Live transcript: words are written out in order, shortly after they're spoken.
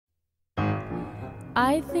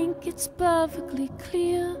I think it's perfectly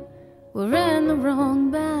clear we're in the wrong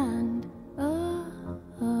band. Oh,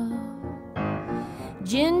 oh.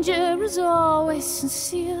 Ginger is always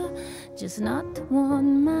sincere, just not to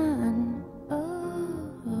one man.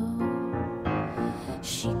 Oh, oh.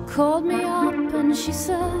 She called me up and she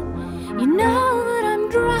said, you know that I'm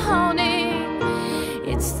drowning.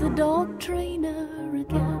 It's the dog trainer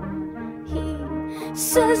again. He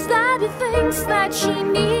says that he thinks that she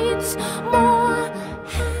needs more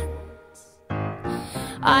hands.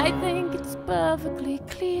 I think it's perfectly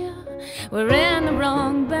clear we're in the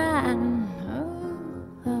wrong band. Oh,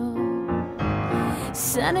 oh.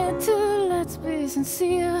 Senator, let's be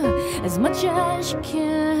sincere as much as you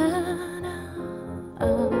can.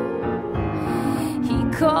 Oh. He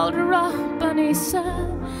called her up and he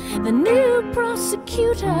said, the new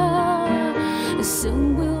prosecutor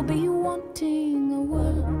soon will be wanting a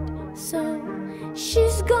word. So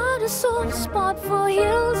she's got a soft spot for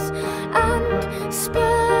heels and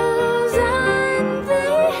spurs, and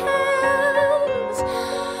the hills.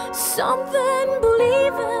 Something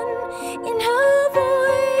believing in her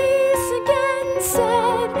voice again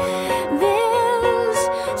said, there's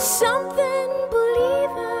something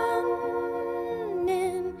believing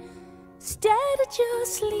in, instead of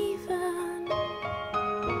just leaving,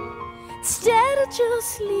 instead of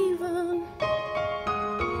just leaving,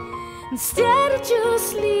 instead of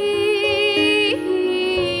just leaving.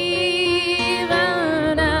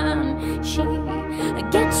 And she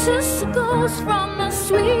gets her cigars from a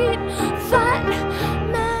sweet fat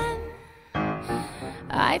man.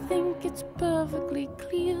 I think it's perfectly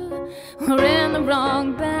clear we're in the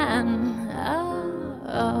wrong band. Oh,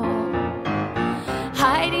 oh.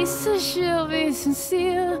 Heidi says she'll be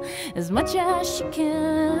sincere as much as she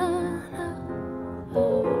can.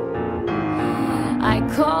 Oh. I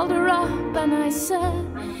called her up and I said,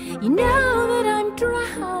 you know that I'm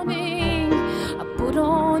drowning. I put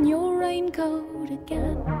on your raincoat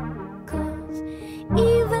again, 'cause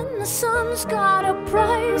even the sun's got a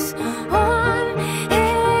price on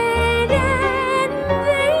it, and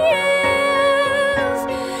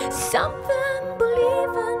there's something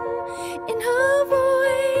believing in her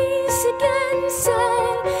voice again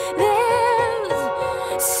said, there's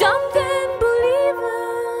something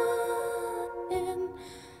believing in,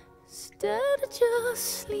 instead of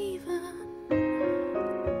just leaving,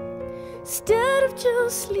 instead of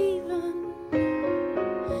just leaving,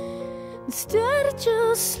 instead of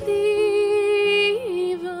just leaving.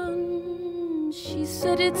 She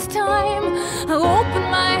said, it's time I open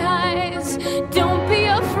my eyes. Don't be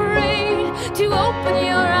afraid to open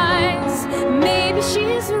your eyes. Maybe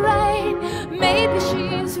she's right, maybe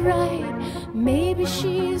she's right, maybe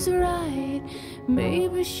she's right,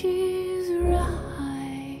 maybe she's right.